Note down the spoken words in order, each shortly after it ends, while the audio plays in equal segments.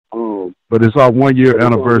But it's our 1 year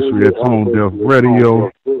anniversary at Tone Deaf Radio.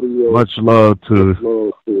 Much love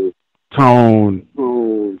to Tone,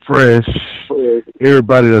 Fresh,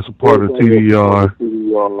 everybody that's a part of TDR.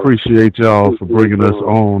 Appreciate y'all for bringing us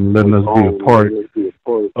on, letting us be a part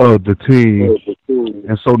of the team.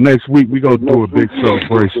 And so next week we're going to do a big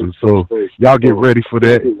celebration. So y'all get ready for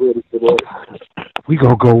that. We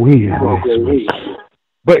going to go in next week.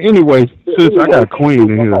 But anyway, sis, I got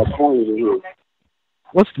Queen in here.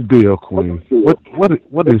 What's the deal, Queen?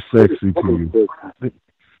 What is sexy to you?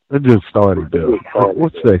 It just started there.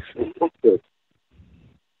 What's sexy?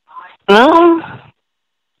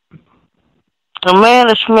 A man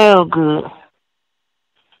that smells good.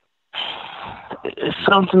 It's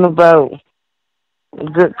something about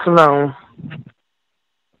good cologne.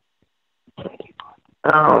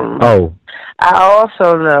 I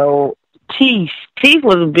also know teeth. Teeth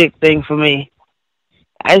was a big thing for me.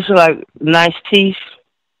 I used to like nice teeth.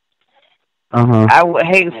 I would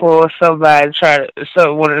hate for somebody to try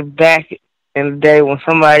to, when it back in the day when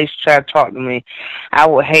somebody used to try to talk to me, I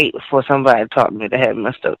would hate for somebody to talk to me that had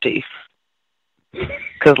messed up teeth.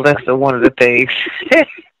 Because that's one of the things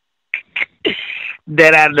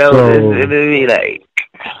that I know it'd be like.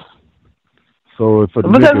 So if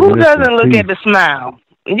because who doesn't look at the smile?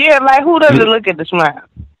 Yeah, like who doesn't look at the smile?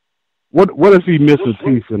 What if he misses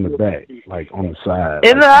teeth in the back, like on the side?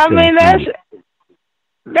 You know, I mean that's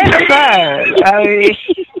fine. I mean,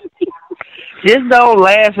 just don't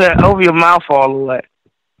laugh over your mouth all the way.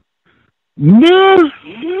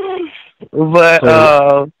 But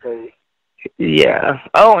yeah.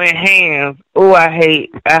 Oh, and hands. Oh, I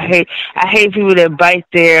hate people that bite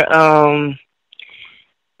their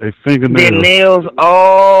nails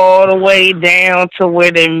all the way down to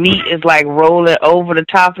where their meat is like rolling over the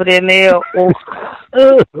top of their nail.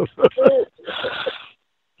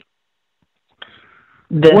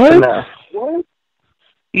 What?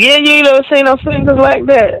 Yeah, you don't see no fingers like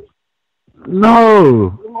that.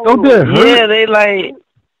 No. Don't that hurt? Yeah, they like,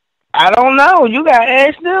 I don't know. You got to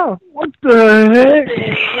ask them. What the heck?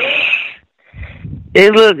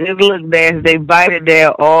 It look nasty. They bite it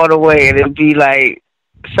down all the way, and it'd be like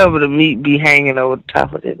some of the meat be hanging over the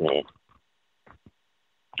top of it, man.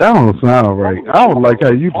 That don't sound right. I don't like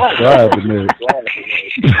how you describing it.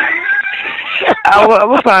 I'm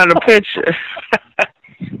gonna find a picture.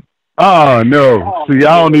 Oh no! See,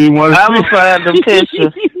 I don't even want to. I'm gonna find the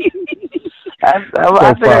picture. I think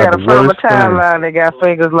I gotta find my timeline. They got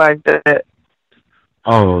fingers like that.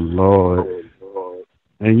 Oh Lord!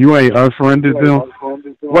 And you ain't unfriended them?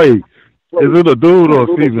 Wait, is it a dude or a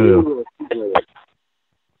female?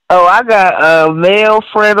 Oh, I got a male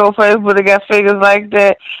friend on Facebook that got fingers like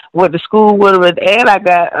that. Went to school with him, and I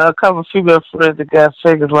got a couple of female friends that got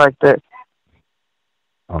fingers like that.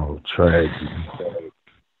 Oh, tragic.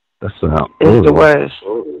 That sounds. It's the worst.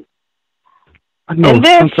 I know. And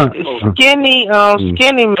then skinny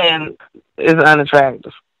man is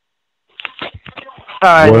unattractive.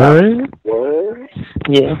 What?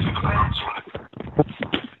 Yeah.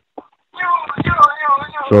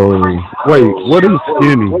 So, wait, what is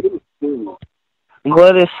skinny?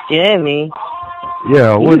 What is skinny?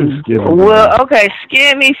 Yeah, what is skinny? Well, okay,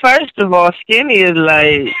 skinny, first of all, skinny is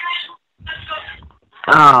like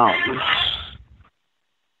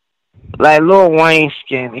Lil Wayne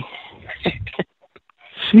skinny.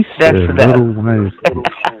 She said Lil Wayne.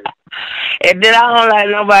 And then I don't like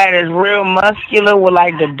nobody that's real muscular with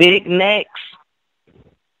like the big necks.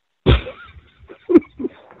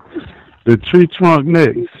 The tree trunk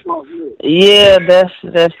necks. Yeah,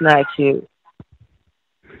 that's not cute.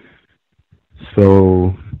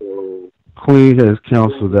 So, Queen has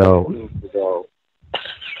counseled out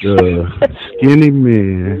the skinny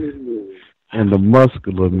men and the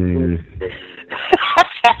muscular men.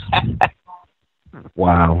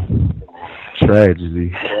 Wow.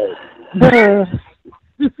 Tragedy.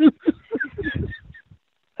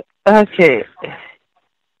 Okay.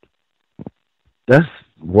 That's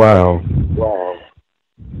wow.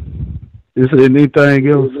 Is there anything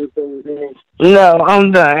else? No,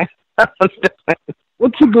 I'm done.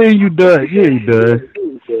 What you mean you done? Yeah, you done.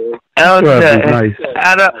 I'm done. Nice.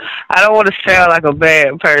 I don't want to sound like a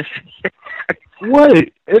bad person.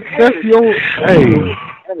 Wait, that's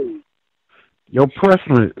your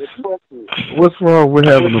preference. What's wrong with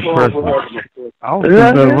having a preference? I don't think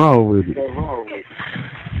nothing wrong with it.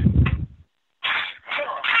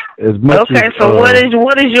 So what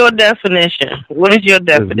is your definition? What is your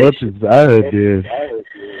definition? As much as I did.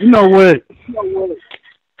 You know what?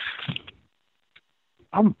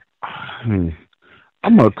 I'm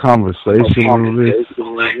a conversationalist.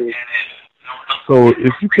 So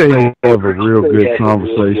if you can't have a real good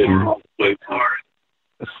conversation,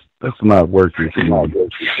 that's not working for me.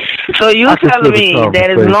 So you telling me that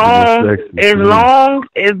as long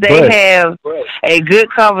as they have a good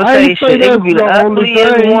conversation, it could be the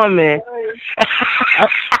ugliest woman.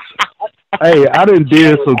 Hey, I done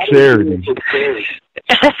did some charity.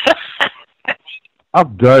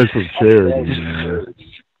 I've done some charity, man.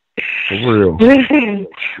 For real.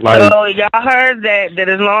 Like, so y'all heard that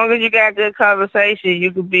as long as you got good conversation,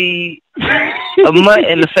 you could be a mutt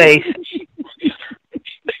in the face.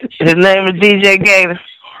 His name is DJ Gator.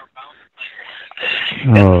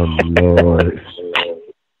 Oh, Lord.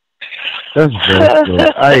 That's best,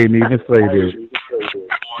 though. I ain't even say that.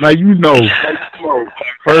 Now, you know,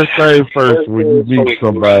 first thing first, when you meet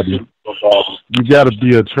somebody, you got to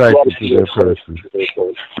be attracted to that person.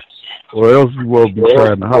 Or else you won't be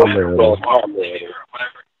trying to holler at them.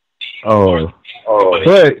 Oh.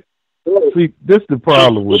 But, see, this is the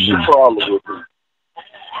problem with me.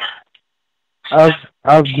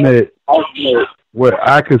 I've met what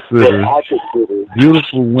I consider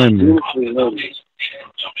beautiful women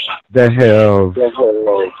that have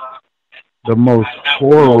the most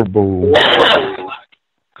horrible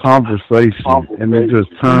conversation, and it just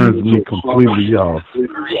turns me completely off.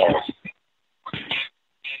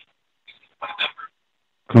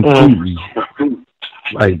 Completely.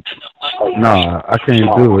 Like, nah, I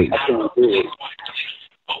can't do it.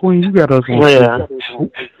 Queen, you got us on. Yeah.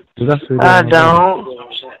 Did I say that?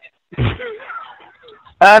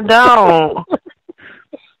 I don't.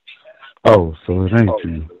 Oh, so it ain't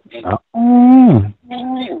you.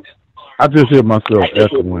 I just hear myself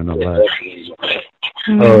echoing a lot.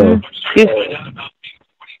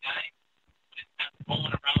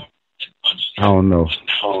 I don't know.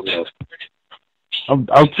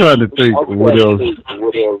 I'm trying to think what else.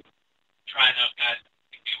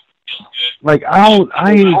 Like I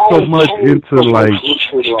ain't so much into like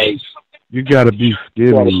you gotta be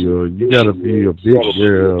skinny or you gotta be a big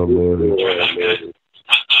girl or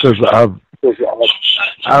because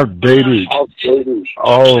I've dated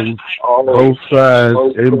both sides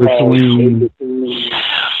in between.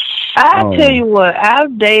 I'll tell you what,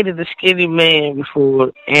 I've dated a skinny man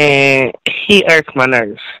before and he irks my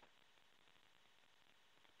nerves.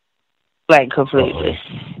 Like completely.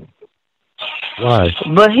 Why?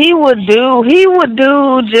 But he would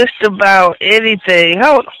do just about anything.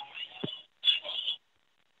 Hold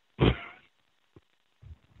on.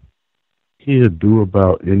 He'd do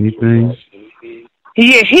about anything?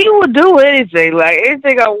 Yeah, he would do anything. Like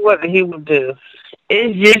anything I wanted, he would do.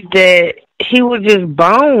 It's just that he would just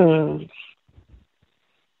bone.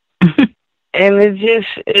 And it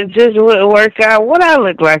just wouldn't work out. What I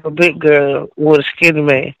look like a big girl with a skinny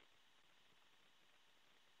man.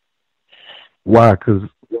 Why? Cause,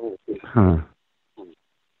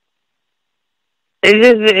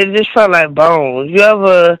 It just felt like bones. You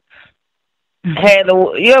ever laid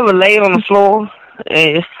on the floor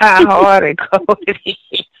and how hard and cold it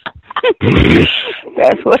is?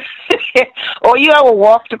 That's what. Or you ever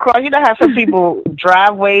walked across? You know how some people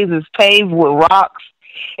driveways is paved with rocks,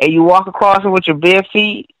 and you walk across it with your bare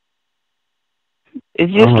feet.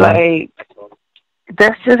 It's just like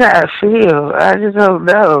that's just how I feel. I just don't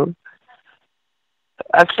know.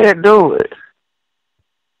 I can't do it.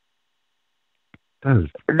 That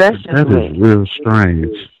is real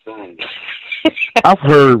strange. I've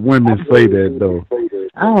heard women say that though.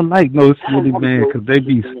 I don't like no skinny man because they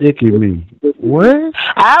be sticking me. What?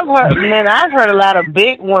 I've heard a lot of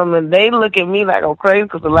big women. They look at me like I'm crazy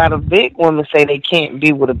because a lot of big women say they can't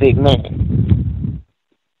be with a big man.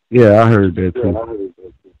 Yeah, I heard that too.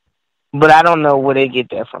 But I don't know where they get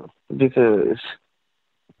that from because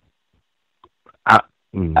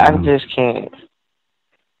I just can't.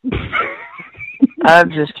 I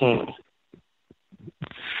just can't.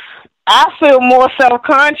 I feel more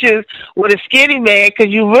self-conscious with a skinny man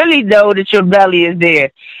because you really know that your belly is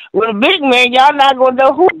there. With a big man, y'all not going to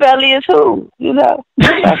know who belly is who, you know?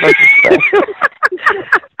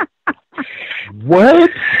 What?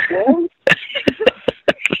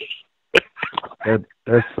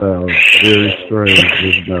 That sounds very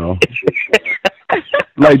strange now.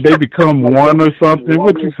 Like they become one or something?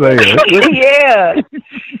 What you saying? Yeah.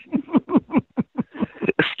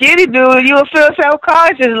 Skinny dude, you'll feel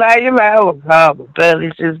self-conscious. Like, you're like, oh, God, my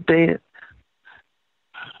belly's just big.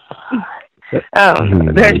 I don't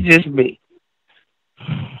know. That's just me.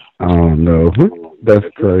 I don't know. That's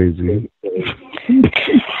crazy.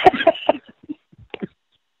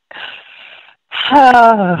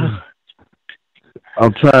 I'm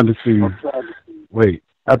trying to see. Wait,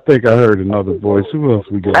 I think I heard another voice. Who else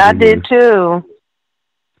we got? I did too.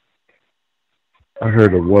 I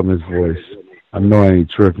heard a woman's voice. I know I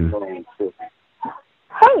ain't tripping.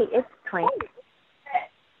 Hey, it's Twink.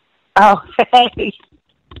 Oh, hey.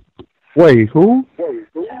 Wait, who?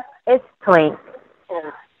 It's Twink.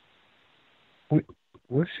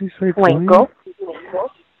 What'd she say? Twinkle.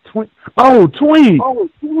 Twink. Oh, Twink.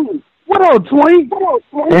 What up, Twink?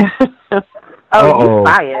 You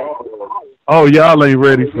fired. Oh, y'all ain't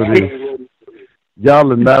ready for this.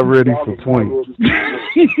 Y'all are not ready for Twink.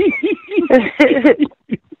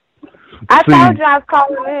 I told you I was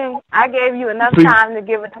calling in. I gave you enough time to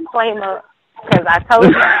give a disclaimer because I told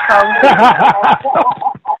you to call me.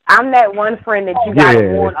 I'm that one friend that you got to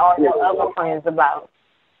warn all your other friends about.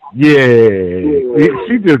 Yeah,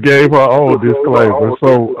 she just gave her own disclaimer.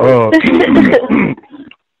 So,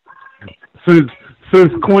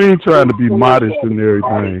 since Queen trying to be modest and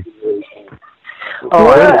everything.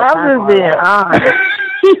 I'm just being honest.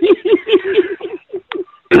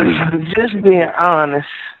 Just being honest.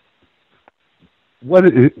 What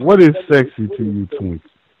is sexy to you, Twink?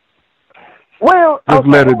 Well, just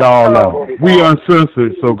let it all out. We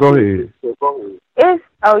uncensored, so go ahead.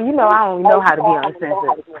 I don't know how to be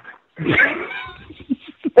uncensored.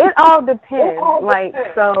 It all depends. Like,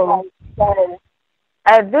 so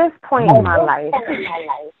at this point in my life,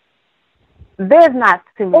 there's not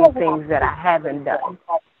too many things that I haven't done.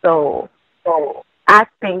 So I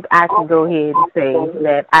think I can go ahead and say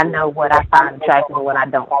that I know what I find attractive and what I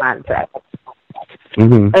don't find attractive.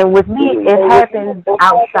 Mm-hmm. And with me, it happens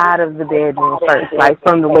outside of the bedroom first, like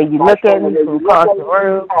from the way you look at me from across the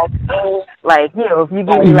room. Like, if you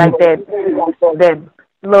give me like that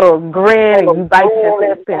little grin and you bite your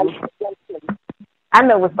lip, and I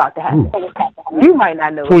know what's about to happen. You might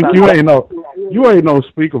not know. Twink, you ain't no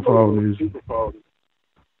speakerphone, is you?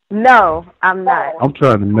 No, I'm not. I'm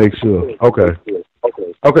trying to make sure.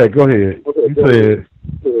 Okay, go ahead. You said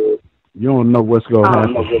you don't know what's going to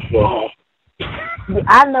happen.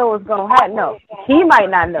 I know what's going to happen. No, he might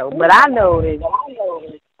not know, but I know that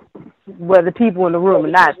whether people in the room or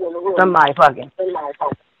not, somebody fucking.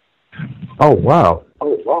 Oh, wow.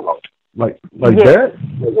 Like that?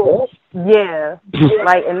 Yeah. Yeah.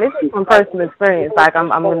 Like, and this is from personal experience. Like, I'm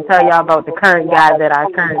going to tell y'all about the current guy that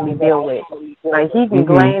I currently deal with. Like, he can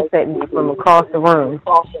glance at me from across the room.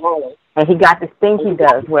 And he got this thing he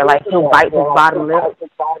does where, like, he'll bite his bottom lip.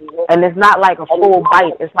 And it's not like a full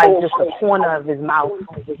bite. It's like just a corner of his mouth.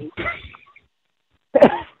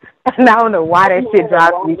 And I don't know why that shit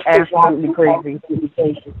drives me absolutely crazy.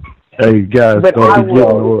 Hey, guys, don't be getting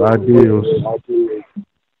no ideas.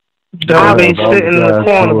 Don't be sitting in the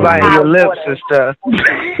corner biting your lips and stuff.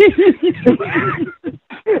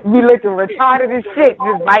 Be looking retarded as shit,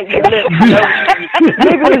 just biting your lips.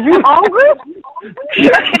 Nigga, is you hungry?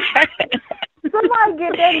 Somebody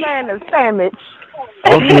get that man a sandwich.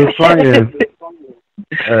 I'm just saying.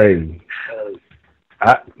 Hey,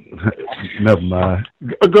 never mind.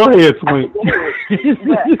 Go ahead, Twink.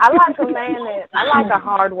 I like a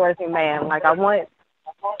hard-working man. Like, I want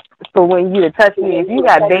for when you to touch me, if you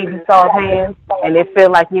got baby soft hands and it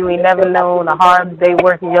feel like you ain't never known a hard day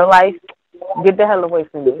work in your life, get the hell away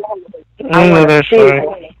from me. I want to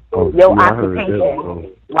feel your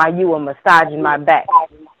occupation while you were massaging my back.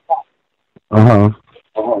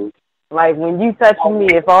 Like, when you touch me,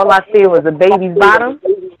 if all I feel is a baby's bottom,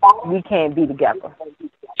 we can't be together.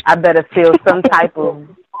 I better feel some type of,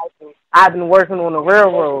 I've been working on a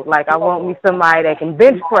railroad. Like, I want me somebody that can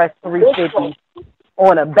bench press 350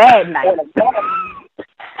 on a bad night.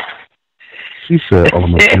 She said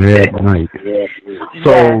on a bad night.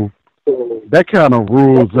 So that kind of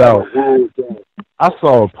rules out. I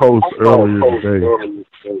saw a post earlier today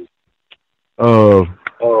of,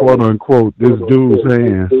 quote unquote, this dude's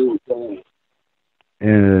hands.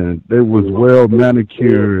 And they was well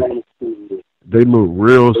manicured. They look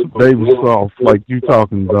real baby soft, like you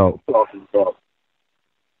talking about.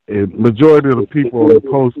 And majority of the people on the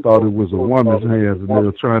post thought it was a woman's hands, and they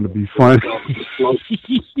were trying to be funny.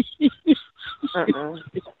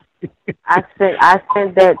 I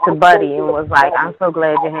sent that to Buddy and was like, I'm so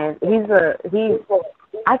glad your hands.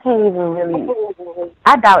 I can't even really.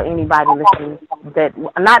 I doubt anybody listens.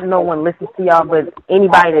 No one listens to y'all, but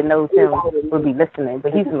anybody that knows him will be listening.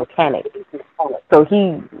 But he's a mechanic, so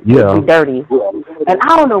he's dirty. And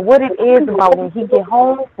I don't know what it is about when he get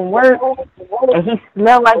home from work and he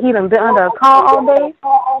smell like he done been under a car all day.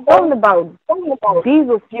 Something about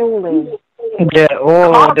diesel fuel and that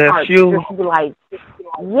oil, that fuel. Just be like,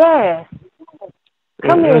 yeah.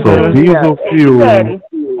 Come here, so diesel fuel. Daddy.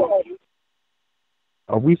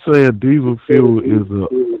 Are we saying diesel fuel is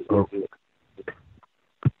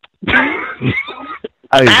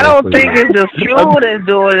I don't think it's the fuel that's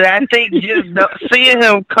doing it. I think just seeing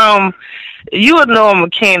him come, you would know a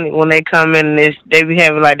mechanic when they come in. They be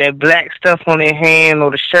having like that black stuff on their hand,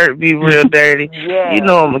 or the shirt be real dirty. Yeah. You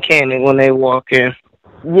know a mechanic when they walk in.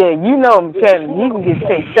 Yeah, you know a mechanic. You can get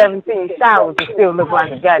take 17 showers and still look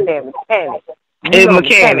like a goddamn mechanic. It's a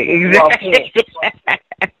mechanic, exactly.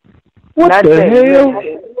 What the hell?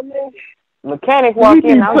 Mechanic walk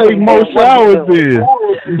in. You take more showers then.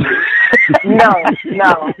 No.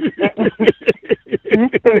 You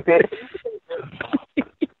stupid.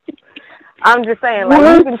 I'm just saying,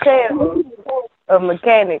 like, you can tell a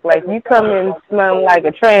mechanic, like, you come in smelling like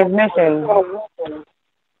a transmission,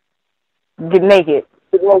 get naked.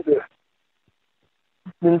 So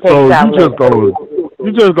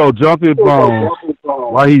you just go jump his bones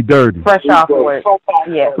while he dirty. Fresh off work.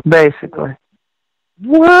 Yeah. Basically.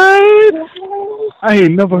 What? I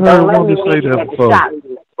ain't never heard a woman say that before.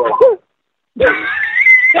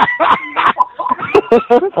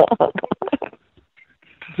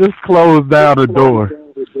 Just close down the door.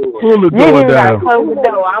 Pull the door down. Close the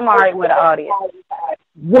door. I'm alright with the audience.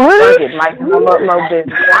 What? Like, no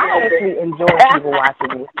business. I actually enjoy people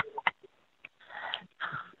watching me.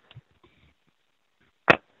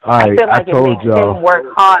 I feel like it makes them work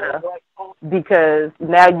harder because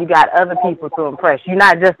now you got other people to impress. You're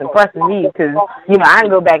not just impressing me because, you know, I can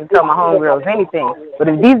go back and tell my homegirls anything. But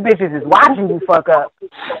if these bitches is watching you fuck up, see,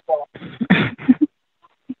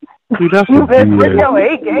 that's you best put your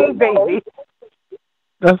A-game, baby.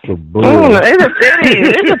 That's a bull.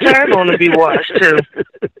 It's a turn on to be watched, too.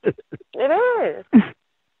 It is.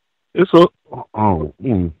 It's a...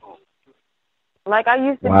 Like, I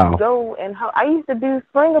used to go and I used to do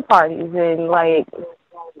swinger parties, and, like,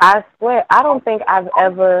 I swear, I don't think I've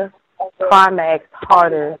ever climaxed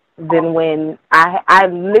harder than when I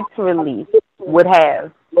literally would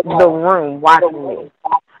have the room watching me.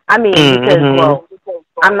 I mean, because, well,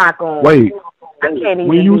 I'm not going to... Wait. I can't even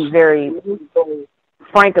be very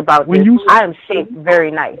frank about this. I am shaped very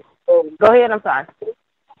nice. Go ahead, I'm sorry.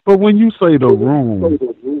 But when you say the room...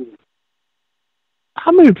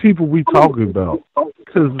 How many people we talking about? Cause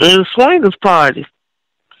the swingers party.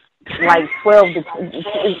 Like 15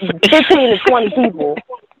 to 20 people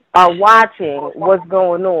are watching what's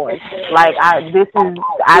going on. Like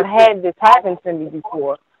I've had this happen to me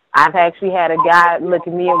before. I've actually had a guy look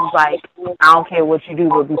at me and was like, I don't care what you do,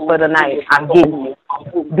 but before the night, I'm getting you.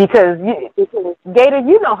 Because, Gator,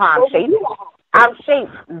 you know how I'm shaped. I'm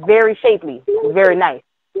shaped very shapely, very nice.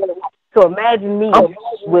 So imagine me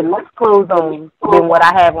with less clothes on than what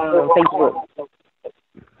I have on Facebook.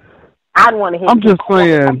 I'd want to hit I'm just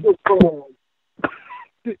saying.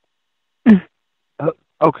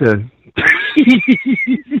 Okay.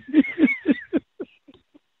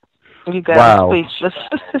 You got speechless.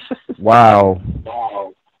 Wow.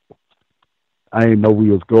 I didn't know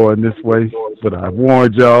we was going this way, but I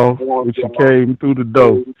warned y'all if you came through the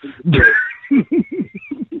door.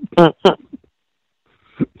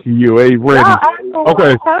 You ain't ready.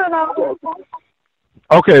 Okay.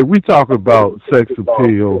 Okay, we talk about sex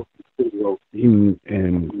appeal, and you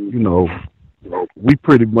know, we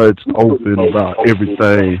pretty much open about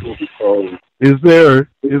everything. Is there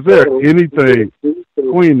anything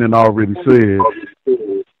Queen had already said?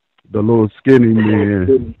 The little skinny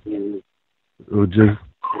man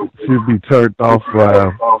should be turned off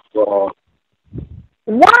by.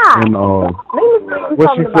 Why? And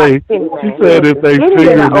what she say? She said if they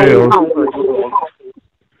fingernails.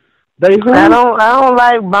 I don't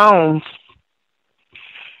like bones.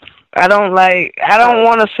 I don't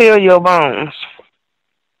want to feel your bones.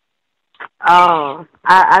 Oh,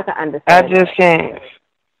 I can understand.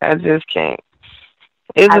 I just can't.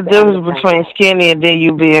 It's a difference between skinny and then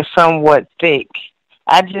you being somewhat thick.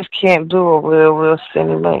 I just can't do a real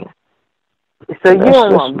skinny man. So you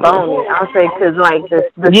don't want bony? I'll say because like the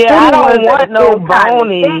I don't want no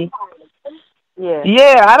bony.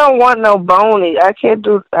 Yeah, I don't want no bony. I've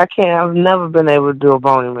never been able to do a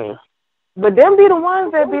bony man. But them be the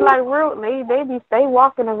ones that be like real. They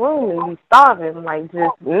walk in the room and be starving like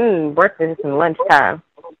just breakfast and lunchtime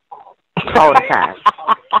all the time.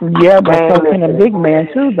 Yeah, but so can a big man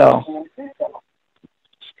too, though.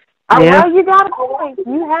 Well, you got a point.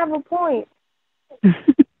 You have a point.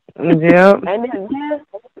 Yeah. And then,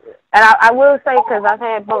 and I will say, because I've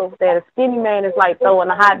had both, that a skinny man is like throwing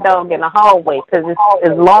a hot dog in the hallway because it's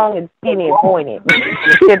as long and skinny and pointed.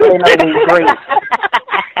 Shit ain't always great.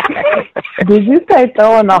 Did you say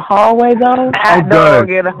throw in the hallway, though? I'm done.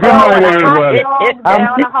 Good night, everybody.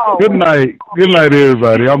 Good night. Good night,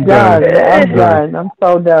 everybody. I'm done. I'm done. I'm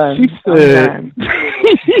so done. She said.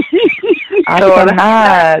 I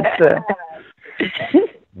cannot.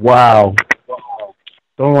 Wow.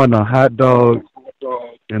 Throwing a hot dog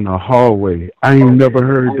in the hallway. I ain't never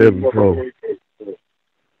heard that before.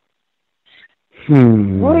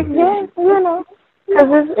 Well, yes, you know,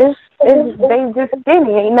 because it's they just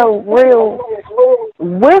skinny. Ain't no real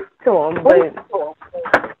width to them, but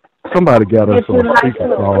somebody got us on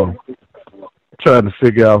speakerphone. Trying to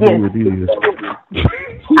figure out who it is.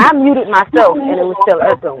 I muted myself and it was still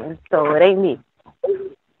echoing, so it ain't me.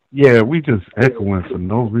 Yeah, we just echoing for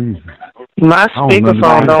no reason. My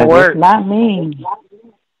speakerphone don't work. Not me.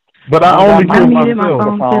 But I only hear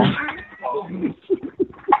myself.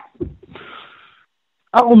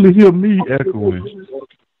 I only hear me echoing.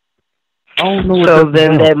 I don't know what so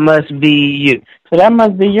then that must be you. So that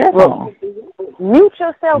must be your phone. Mute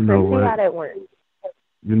yourself and see how that works.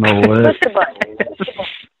 You know what? Push the button.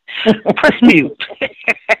 Press mute.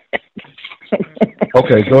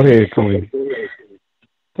 Okay, go ahead, Queen.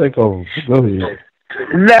 Take over. Go ahead.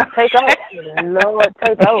 No. Take over. Lord,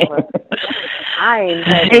 take over. I ain't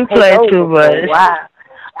had to play take too over much. Wow.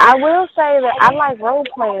 I will say that I like role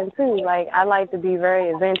playing too. Like I like to be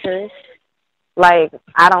very adventurous. Like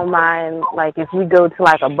I don't mind. Like if we go to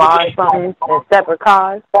like a bar or something in separate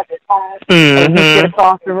cars, and you sit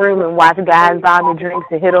across the room and watch guys buy me drinks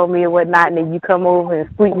and hit on me and whatnot, and then you come over and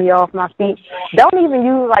sweep me off my feet. Don't even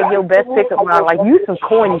use like your best pickup line. Like use some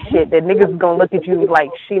corny shit that niggas gonna look at you like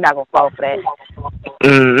she not gonna fall for that.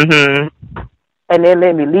 And then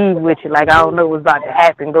let me leave with you like I don't know what's about to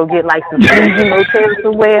happen. Go get like some sleazy motel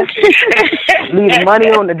somewhere. Leave the money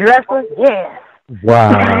on the dresser. Yeah.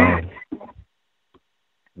 Wow.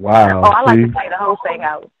 Wow. Oh, I like to play the whole thing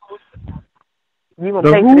out. You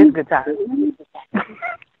gonna pay for this good time.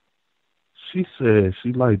 She said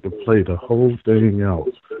she liked to play the whole thing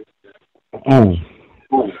out.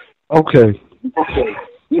 Okay.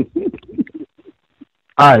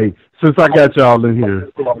 All right. Since I got y'all in here,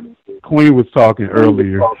 Queen was talking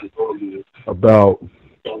earlier about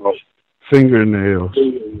fingernails.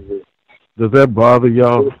 Does that bother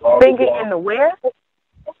y'all? Finger in the where?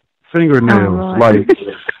 Fingernails. Like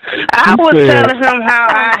I was telling him how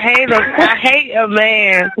I hate a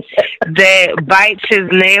man that bites his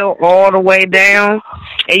nail all the way down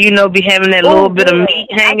and be having that little bit of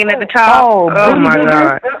meat hanging at the top. Oh my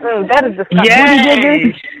God. That is disgusting.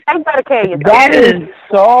 Yes. I better carry you. That is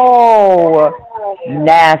so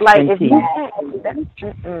nasty. Like if you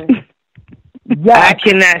I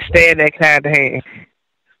cannot stand that kind of hand.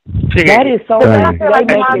 That is so nasty.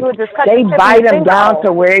 They bite them down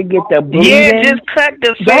to where it gets the bleeding. Yeah, just cut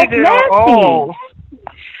the finger off.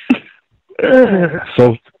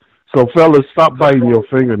 So fellas, stop biting your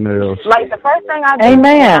fingernails. Like the first thing I do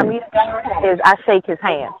is I shake his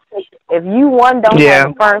hand. If you don't have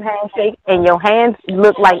a firm handshake and your hands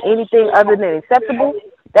look like anything other than acceptable,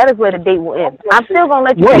 that is where the date will end. I'm still gonna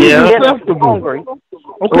let you get hungry.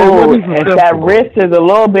 Okay, if that wrist is a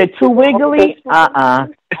little bit too wiggly,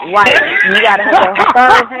 Right. You gotta have a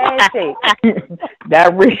firm handshake.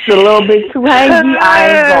 That wrist a little bit too hangy, I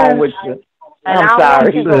ain't going with you. And I'm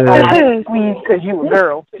sorry. You squeeze because you a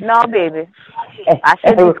girl. No, baby. I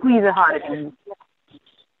shouldn't be squeezing harder than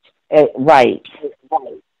you. Right.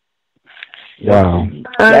 Wow.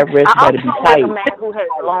 That wrist better be tight. A man who has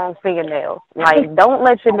long fingernails. Like, don't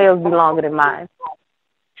let your nails be longer than mine.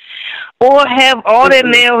 Or have all their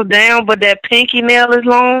nails down, but that pinky nail is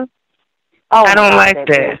long. Oh, I don't like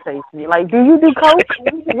that. Like, do you do coke?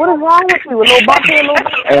 What is wrong with you? A little bumpy, a little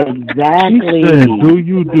bumpy? Exactly. She said, do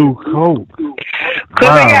you do coke? Because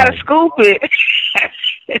I gotta scoop it.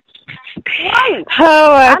 Right.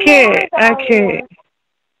 Oh, I can't.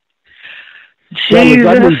 Jesus. I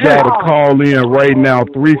need y'all to call in right now,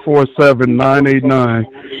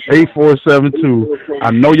 347-989-8472.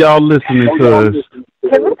 I know y'all listening to us.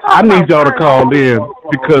 I need y'all to call in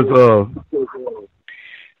because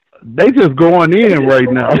they just going in right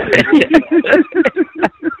now. Like,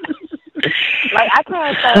 I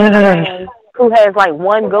can't say a man who has, like,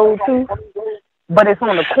 one go-to, but it's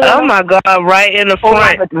on the corner. Oh, my God, right in the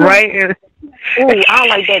front. Right in. Ooh, I don't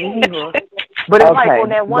like that either. But it's like on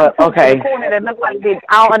that one in the corner that looks like this.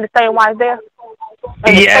 I don't understand why it's there.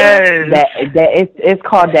 Yes. It's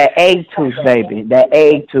called that egg tooth, baby. That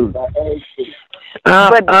egg tooth. But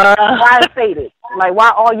why is faded? Like,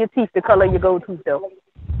 why all your teeth the color of your gold tooth, though?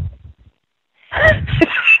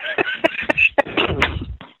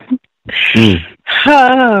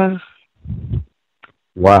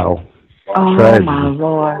 Wow. Oh, Tragic. my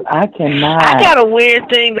Lord. I cannot. I got a weird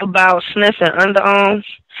thing about sniffing underarms.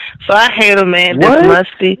 So I hate a man that's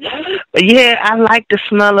musty. But yeah, I like the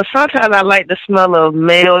smell of, sometimes I like the smell of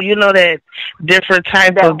male, that different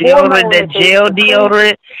type of deodorant, that gel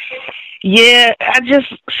deodorant. Yeah,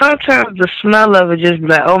 sometimes the smell of it just be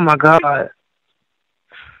like, oh my God.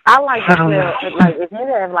 I like the smell. Like if you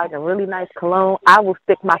have like a really nice cologne, I will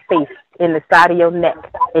stick my face in the side of your neck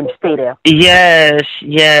and stay there. Yes.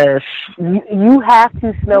 You have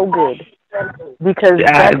to smell good because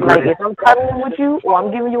that's like if I'm cuddling with you or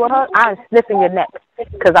I'm giving you a hug, I'm sniffing your neck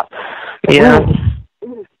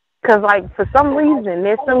Because, like, for some reason,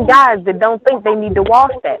 there's some guys that don't think they need to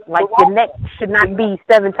wash that. Like, your neck should not be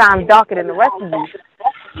 7 times darker than the rest of you.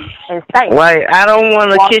 And stink. Like, I don't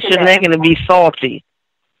want to kiss your neck and it be salty.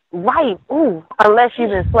 Right. Ooh. Unless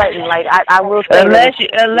you've been sweating. Like, I will say unless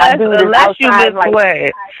you've been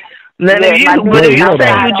sweating. Then if you say you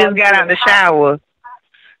just got out of the shower.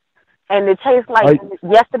 And it tastes like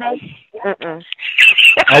yesterday.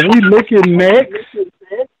 Are we licking necks?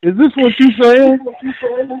 Is this what you saying?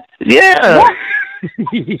 Yeah.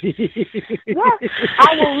 Yeah.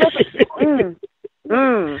 I will lick it.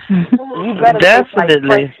 You better definitely taste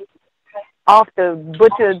like off the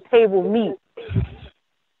butcher table meat.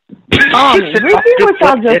 Repeat what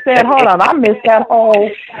y'all just said. Hold on, I missed that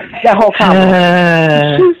whole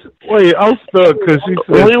comment. Wait, I'm stuck because she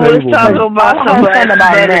said we was talking about something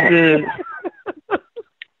better good.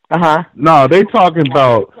 No, they talking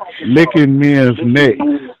about licking men's necks.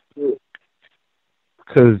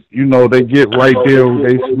 Because, you know, they get right there,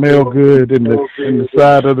 they smell good in the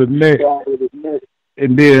side of the neck.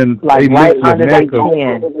 And then like they right lick the under neck the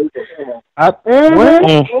chin. What?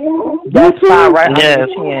 That's fine, right under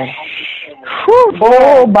the chin.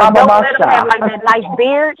 Oh, Baba Basha. Have like that nice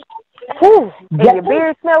beard. Whew. And your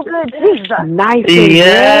beard smell good. Jesus. Nice.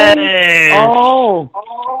 Yes. Oh.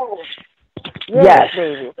 Yes.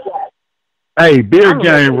 Baby. Hey, beard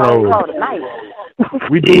game rules.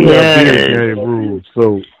 We do have beard game rules,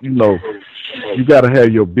 so you know you gotta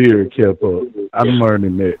have your beard kept up. I'm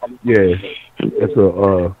learning that. Yeah, it's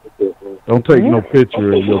don't take no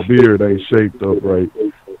picture if your beard ain't shaped up right.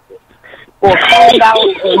 Or combed out,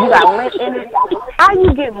 and you got lint in it. How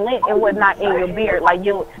you get lint and whatnot in your beard? Like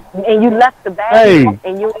you left the bag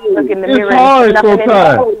and you look in the mirror. It's hard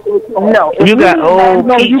sometimes. No, you got old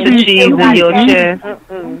piece of cheese in your chest.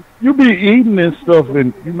 You be eating and stuff,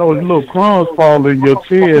 and you know little crumbs fall in your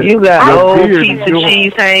chest. You got old piece of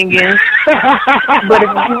cheese hanging. But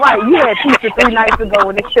if you're right, you had pizza 3 nights ago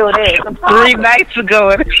and it's still there. 3 nights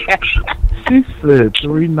ago. She said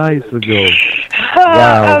 3 nights ago.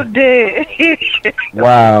 Wow. I'm dead.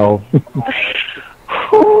 Wow.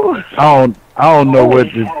 I don't know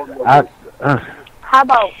what to. How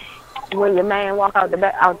about when your man walk out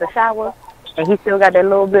the shower and he still got that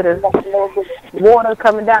little bit of water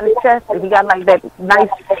coming down his chest, and he got like that nice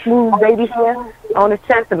smooth baby hair on his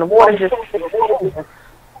chest, and the water just.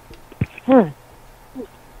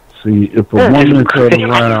 See, if a woman turned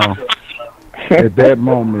around at that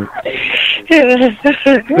moment, since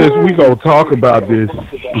we gonna talk about this.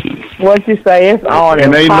 What you say? It's on.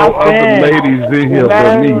 And ain't no other ladies in here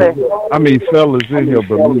but me. I mean, fellas in here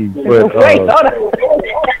but me. But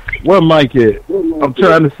where Mike at? I'm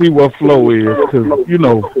trying to see what Flo is, because you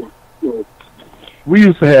know we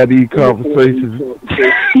used to have these conversations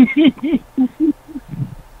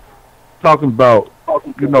talking about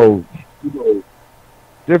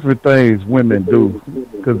different things women do,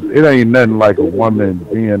 because it ain't nothing like a woman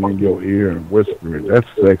being in your ear and whispering. That's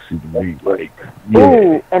sexy to me. Like, yeah.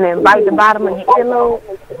 Ooh, and then bite the bottom of your earlobe.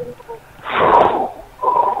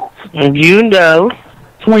 You know.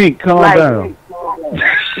 Twink, calm down.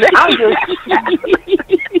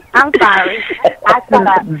 I'm sorry. I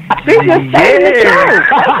thought she just stated the truth.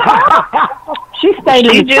 She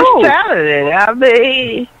just telling it. I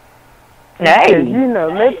mean. Hey, you know,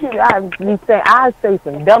 I say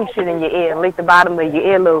some dumb shit in your ear and lick the bottom of your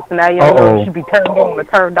earlobe, so now you know you should be turned on or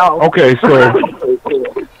turned off. Okay,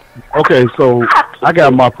 so I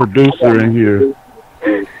got my producer in here.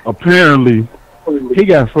 Apparently, he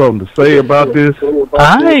got something to say about this.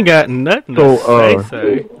 I ain't got nothing to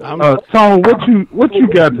say. Tone, what you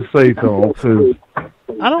got to say, Tone? 'Cause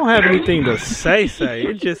I don't have anything to say.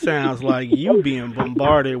 It just sounds like you being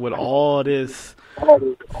bombarded with all this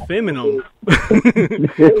feminine. Like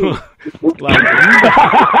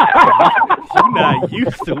you're not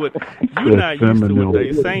used to it. You're not used to what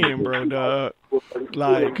they saying, bro, dog.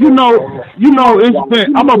 Like you know, it's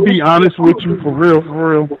been. I'm gonna be honest with you, for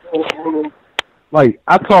real. Like,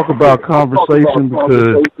 I talk about conversation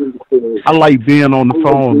because I like being on the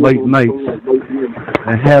phone late nights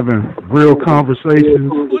and having real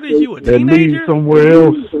conversations that lead somewhere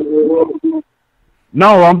else.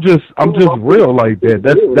 No, I'm just real like that.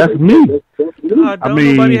 That's me.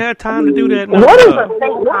 Nobody had time to do that. What is a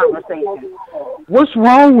fake conversation? What's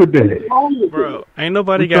wrong with that? Bro, ain't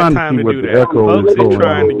nobody got time to do that. Folks are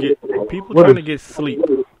trying to get people trying to get sleep.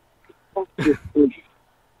 I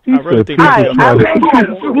really think that's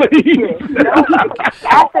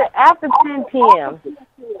after 10 p.m.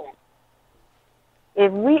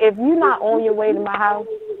 If you're not on your way to my house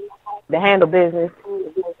to handle business,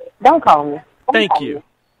 don't call me. Thank you.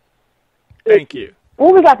 Thank you.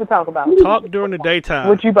 What we got to talk about? Talk during the daytime.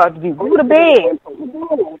 What you about to do? Go to bed.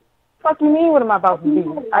 Fuck you mean? What am I about to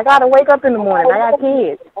do? I gotta wake up in the morning. I got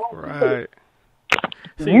kids. Right.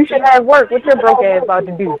 See, you should have work. What your broke ass about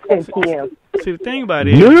to do? 10 p.m. See, the thing about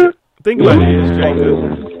it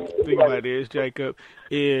is, Jacob,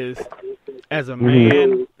 is as a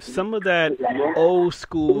man, some of that old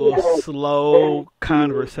school, slow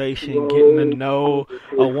conversation, getting to know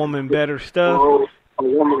a woman better stuff,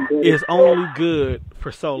 is only good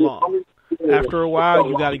for so long. After a while,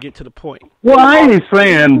 you got to get to the point. Well, I ain't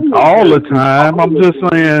saying all the time. I'm just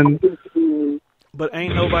saying. But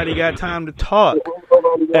ain't nobody got time to talk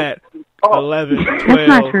at 11,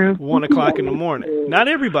 12, 1 o'clock in the morning. Not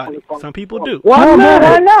everybody. Some people do. Why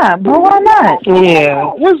not? Yeah.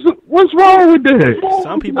 What's wrong with that?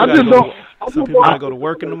 Some people gotta go to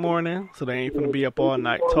work in the morning, so they ain't gonna be up all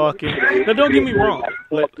night talking. Now, don't get me wrong.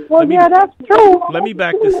 That's true. Let me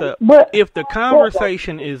back this up. If the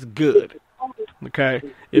conversation is good, okay,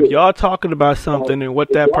 if y'all talking about something and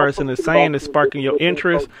what that person is saying is sparking your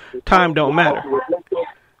interest, time don't matter.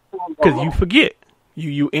 Because you forget.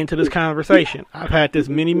 You into this conversation. I've had this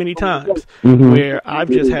many, many times where I've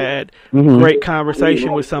just had great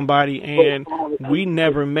conversation with somebody and we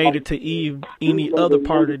never made it to any other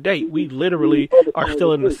part of the date. We literally are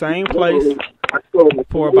still in the same place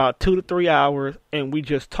for about 2 to 3 hours and we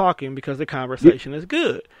just talking because the conversation is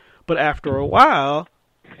good. But after a while,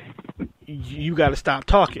 you got to stop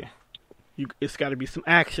talking. It's got to be some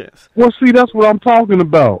actions. Well, see, that's what I'm talking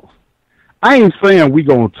about. I ain't saying we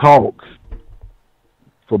gonna talk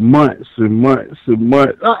for months and months and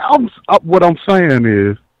months. What I'm saying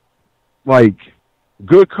is, like,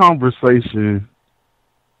 good conversation.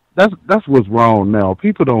 That's what's wrong now.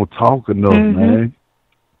 People don't talk enough, man.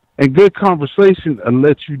 And good conversation will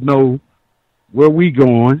let you know where we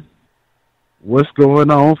going, what's going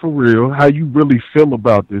on for real, how you really feel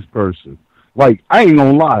about this person. Like, I ain't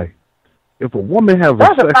gonna lie. If a woman have a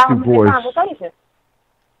sexy voice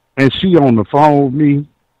and she on the phone with me,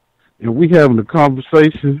 and we having a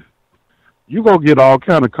conversation, you gonna get all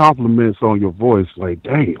kind of compliments on your voice. Like,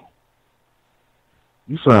 damn,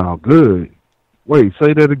 you sound good. Wait,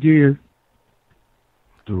 say that again.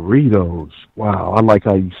 Doritos. Wow, I like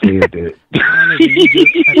how you said that.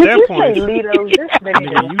 At that point,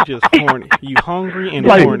 nigga, you just horny. You hungry and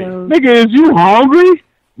horny. Nigga, is you hungry?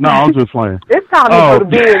 No, I'm just playing. It's time to go to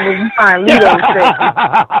bed when you find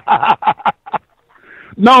Litos.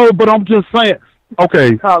 No, but I'm just saying.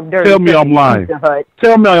 Okay, tell me I'm lying.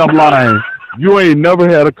 Tell me I'm lying. You ain't never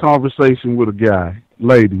had a conversation with a guy,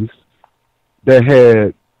 ladies, that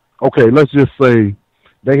had, okay, let's just say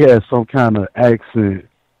they had some kind of accent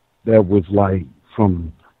that was like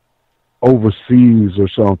from overseas or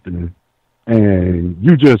something, and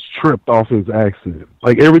you just tripped off his accent.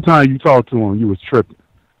 Like every time you talk to him, you was tripping.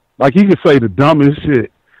 Like he could say the dumbest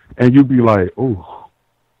shit, and you'd be like, "Oh,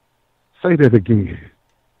 say that again."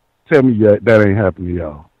 Tell me that ain't happened to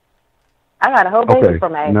y'all. I got a whole baby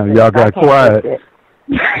from accent. Now y'all got quiet.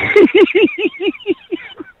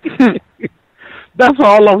 That's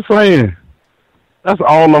all I'm saying. That's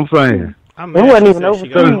all I'm saying. I'm mad wasn't even over.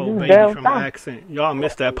 She got a whole baby from an accent. Y'all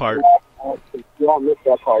missed that part.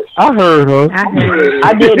 I heard her.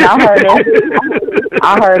 I did.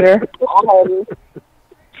 I heard her.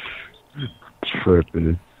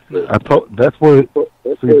 Tripping. I thought that's what.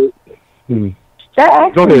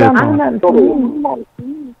 That go ahead. ahead.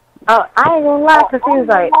 I ain't gonna lie, because he was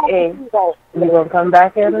like, "Hey, you gonna come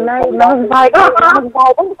back here tonight?" And I was like,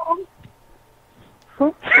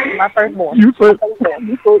 my firstborn. You said.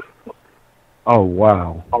 Oh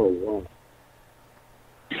wow.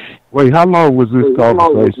 Wait, how long was this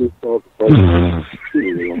conversation? About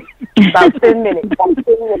 10 minutes.